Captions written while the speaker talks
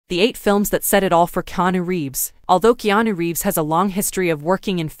the 8 films that set it all for Keanu Reeves. Although Keanu Reeves has a long history of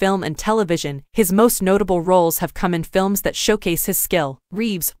working in film and television, his most notable roles have come in films that showcase his skill.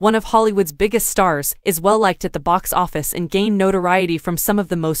 Reeves, one of Hollywood's biggest stars, is well-liked at the box office and gained notoriety from some of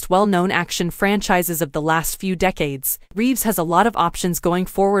the most well-known action franchises of the last few decades. Reeves has a lot of options going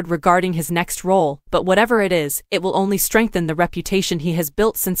forward regarding his next role, but whatever it is, it will only strengthen the reputation he has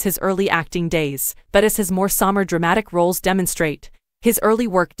built since his early acting days. But as his more somber dramatic roles demonstrate, his early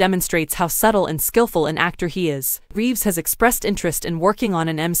work demonstrates how subtle and skillful an actor he is. Reeves has expressed interest in working on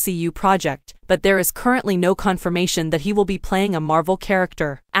an MCU project, but there is currently no confirmation that he will be playing a Marvel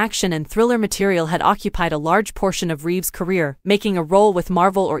character. Action and thriller material had occupied a large portion of Reeves' career, making a role with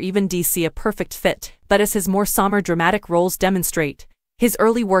Marvel or even DC a perfect fit. But as his more somber dramatic roles demonstrate, his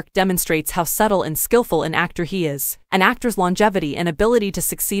early work demonstrates how subtle and skillful an actor he is. An actor's longevity and ability to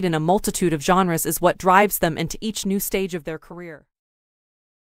succeed in a multitude of genres is what drives them into each new stage of their career.